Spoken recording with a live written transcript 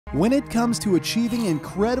When it comes to achieving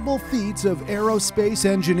incredible feats of aerospace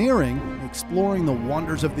engineering, exploring the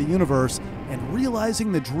wonders of the universe, and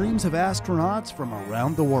realizing the dreams of astronauts from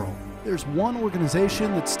around the world, there's one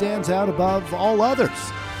organization that stands out above all others.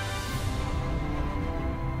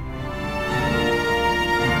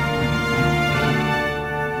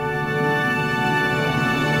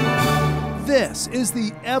 This is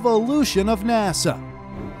the evolution of NASA.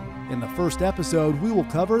 In the first episode, we will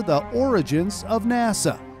cover the origins of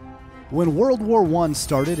NASA. When World War I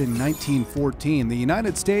started in 1914, the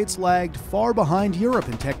United States lagged far behind Europe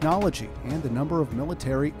in technology and the number of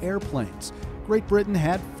military airplanes. Great Britain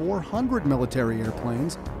had 400 military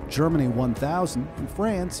airplanes, Germany 1,000, and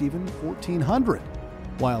France even 1,400,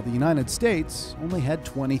 while the United States only had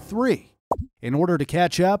 23. In order to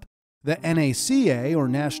catch up, the NACA, or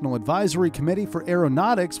National Advisory Committee for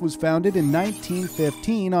Aeronautics, was founded in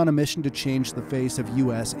 1915 on a mission to change the face of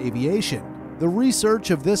U.S. aviation. The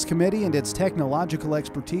research of this committee and its technological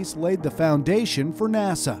expertise laid the foundation for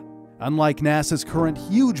NASA. Unlike NASA's current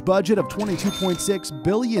huge budget of $22.6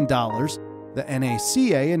 billion, the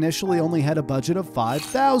NACA initially only had a budget of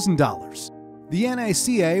 $5,000. The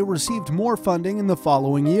NACA received more funding in the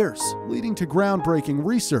following years, leading to groundbreaking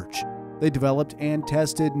research. They developed and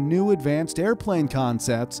tested new advanced airplane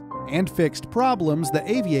concepts and fixed problems the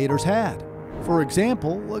aviators had. For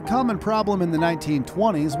example, a common problem in the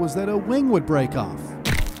 1920s was that a wing would break off.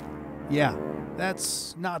 Yeah,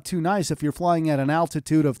 that's not too nice if you're flying at an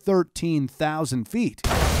altitude of 13,000 feet.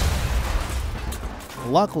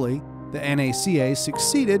 Luckily, the NACA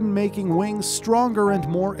succeeded in making wings stronger and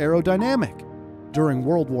more aerodynamic. During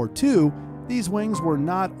World War II, these wings were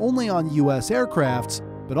not only on U.S. aircrafts,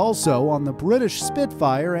 but also on the British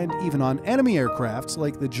Spitfire and even on enemy aircrafts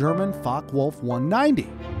like the German Focke-Wulf 190.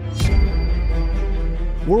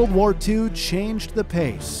 World War II changed the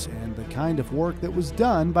pace and the kind of work that was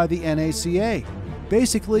done by the NACA.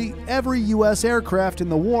 Basically, every U.S. aircraft in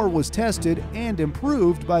the war was tested and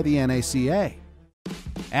improved by the NACA.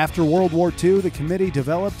 After World War II, the committee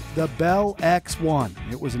developed the Bell X-1.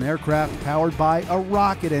 It was an aircraft powered by a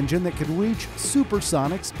rocket engine that could reach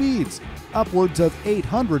supersonic speeds, upwards of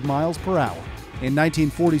 800 miles per hour. In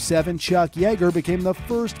 1947, Chuck Yeager became the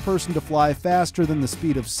first person to fly faster than the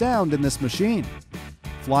speed of sound in this machine.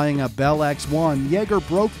 Flying a Bell X-1, Yeager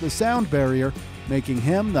broke the sound barrier, making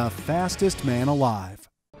him the fastest man alive.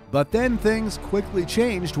 But then things quickly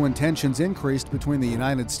changed when tensions increased between the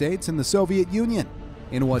United States and the Soviet Union,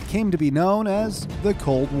 in what came to be known as the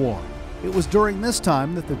Cold War. It was during this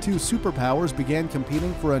time that the two superpowers began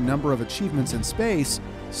competing for a number of achievements in space,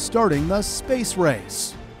 starting the space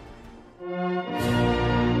race.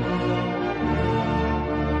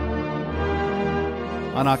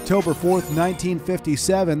 On October 4,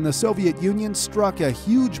 1957, the Soviet Union struck a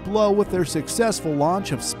huge blow with their successful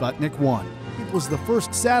launch of Sputnik 1. It was the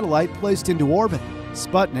first satellite placed into orbit.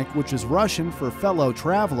 Sputnik, which is Russian for fellow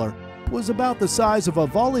traveler, was about the size of a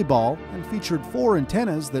volleyball and featured 4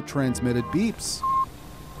 antennas that transmitted beeps.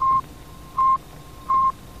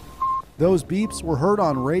 Those beeps were heard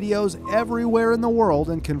on radios everywhere in the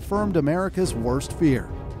world and confirmed America's worst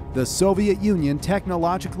fear: the Soviet Union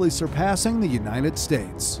technologically surpassing the United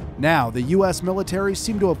States. Now, the U.S. military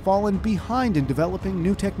seemed to have fallen behind in developing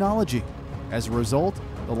new technology. As a result,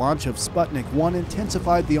 the launch of Sputnik 1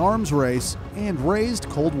 intensified the arms race and raised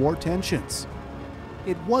Cold War tensions.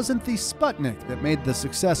 It wasn't the Sputnik that made the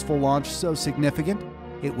successful launch so significant.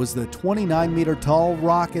 It was the 29-meter-tall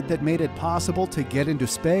rocket that made it possible to get into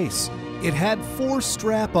space. It had 4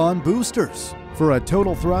 strap-on boosters for a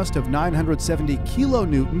total thrust of 970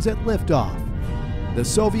 kilonewtons at liftoff. The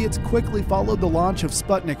Soviets quickly followed the launch of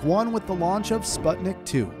Sputnik 1 with the launch of Sputnik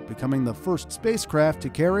 2, becoming the first spacecraft to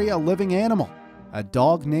carry a living animal, a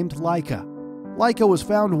dog named Laika. Laika was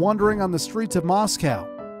found wandering on the streets of Moscow.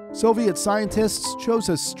 Soviet scientists chose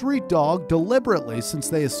a street dog deliberately since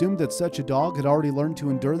they assumed that such a dog had already learned to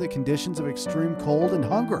endure the conditions of extreme cold and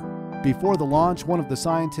hunger. Before the launch, one of the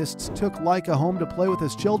scientists took Laika home to play with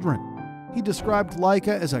his children. He described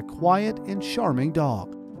Laika as a quiet and charming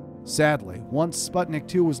dog. Sadly, once Sputnik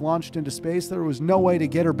 2 was launched into space, there was no way to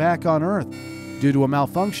get her back on Earth. Due to a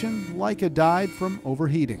malfunction, Laika died from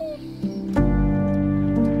overheating.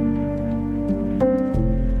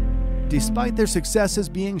 Despite their successes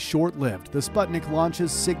being short-lived, the Sputnik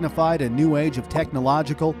launches signified a new age of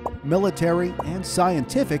technological, military, and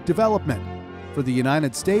scientific development. For the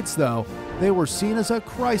United States, though, they were seen as a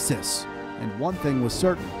crisis. And one thing was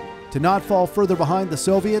certain: to not fall further behind the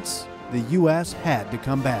Soviets, the U.S. had to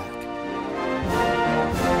come back.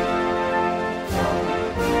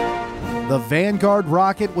 The Vanguard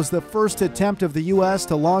rocket was the first attempt of the U.S.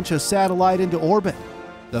 to launch a satellite into orbit.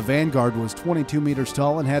 The Vanguard was 22 meters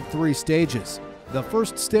tall and had 3 stages. The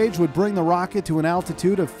first stage would bring the rocket to an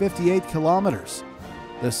altitude of 58 kilometers,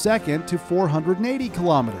 the second to 480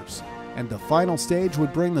 kilometers, and the final stage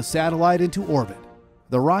would bring the satellite into orbit.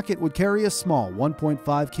 The rocket would carry a small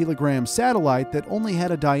 1.5 kilogram satellite that only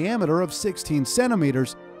had a diameter of 16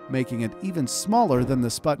 centimeters, making it even smaller than the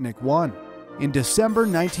Sputnik 1. In December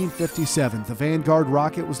 1957, the Vanguard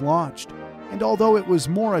rocket was launched, and although it was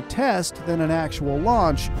more a test than an actual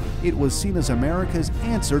launch, it was seen as America's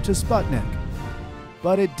answer to Sputnik.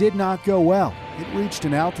 But it did not go well. It reached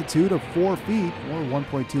an altitude of 4 feet, or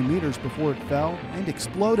 1.2 meters, before it fell and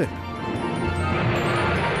exploded.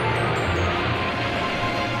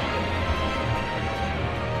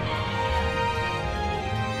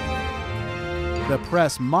 The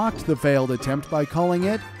press mocked the failed attempt by calling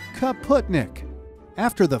it Kaputnik.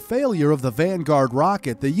 After the failure of the Vanguard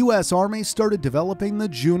rocket, the U.S. Army started developing the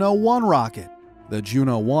Juno 1 rocket. The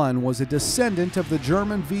Juno 1 was a descendant of the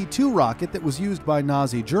German V-2 rocket that was used by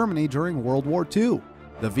Nazi Germany during World War II.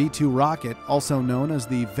 The V-2 rocket, also known as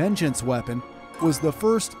the Vengeance weapon, was the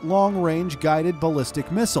first long-range guided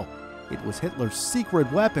ballistic missile. It was Hitler's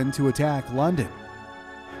secret weapon to attack London.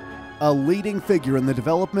 A leading figure in the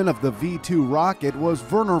development of the V-2 rocket was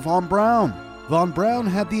Wernher von Braun. Von Braun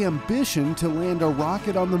had the ambition to land a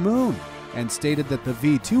rocket on the moon and stated that the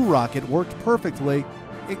V-2 rocket worked perfectly,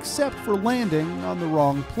 except for landing on the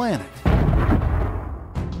wrong planet.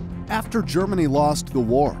 After Germany lost the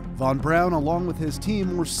war, von Braun along with his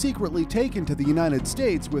team were secretly taken to the United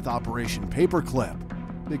States with Operation Paperclip,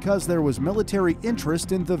 because there was military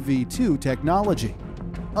interest in the V-2 technology.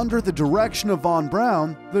 Under the direction of von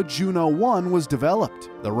Braun, the Juno 1 was developed.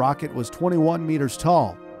 The rocket was 21 meters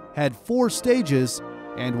tall, had 4 stages,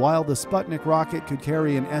 and while the Sputnik rocket could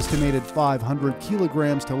carry an estimated 500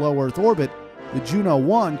 kilograms to low Earth orbit, the Juno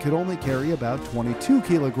 1 could only carry about 22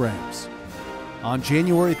 kilograms. On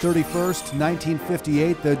January 31,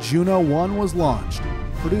 1958, the Juno 1 was launched,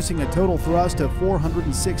 producing a total thrust of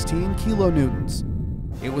 416 kilonewtons.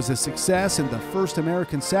 It was a success, and the first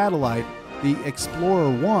American satellite, the Explorer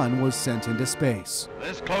 1, was sent into space.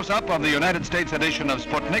 This close-up of the United States edition of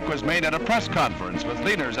Sputnik was made at a press conference with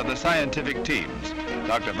leaders of the scientific teams.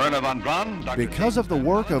 Dr. Wernher von Braun, Because of the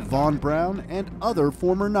work of von Braun and other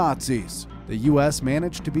former Nazis, the U.S.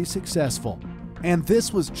 managed to be successful. And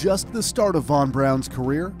this was just the start of von Braun's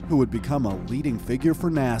career, who would become a leading figure for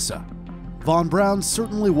NASA. Von Braun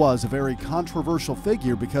certainly was a very controversial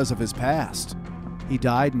figure because of his past. He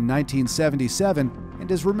died in 1977 and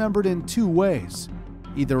is remembered in 2 ways,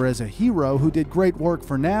 either as a hero who did great work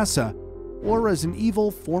for NASA, or as an evil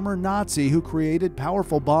former Nazi who created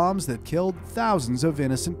powerful bombs that killed thousands of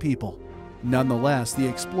innocent people. Nonetheless, the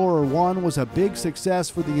Explorer 1 was a big success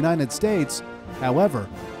for the United States. However,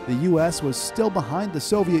 the U.S. was still behind the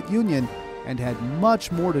Soviet Union and had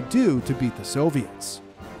much more to do to beat the Soviets.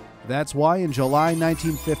 That's why in July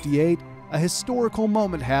 1958, a historical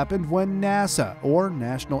moment happened when NASA, or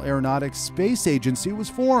National Aeronautics Space Agency, was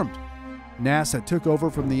formed. NASA took over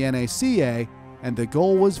from the NACA, and the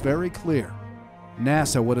goal was very clear.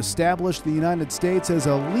 NASA would establish the United States as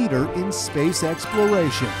a leader in space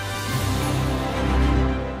exploration.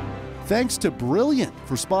 Thanks to Brilliant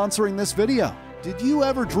for sponsoring this video. Did you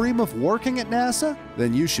ever dream of working at NASA?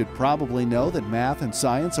 Then you should probably know that math and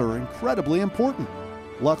science are incredibly important.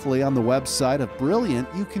 Luckily, on the website of Brilliant,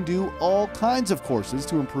 you can do all kinds of courses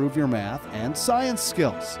to improve your math and science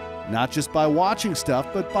skills. Not just by watching stuff,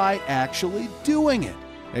 but by actually doing it.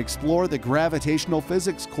 Explore the gravitational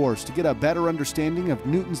physics course to get a better understanding of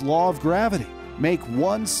Newton's law of gravity. Make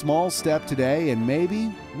one small step today, and maybe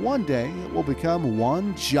one day it will become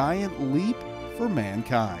one giant leap for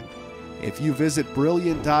mankind. If you visit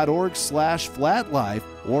brilliant.org/flatlife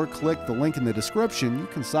or click the link in the description, you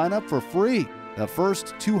can sign up for free. The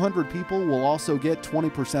first 200 people will also get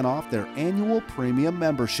 20% off their annual premium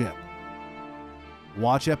membership.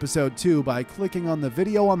 Watch episode 2 by clicking on the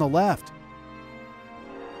video on the left.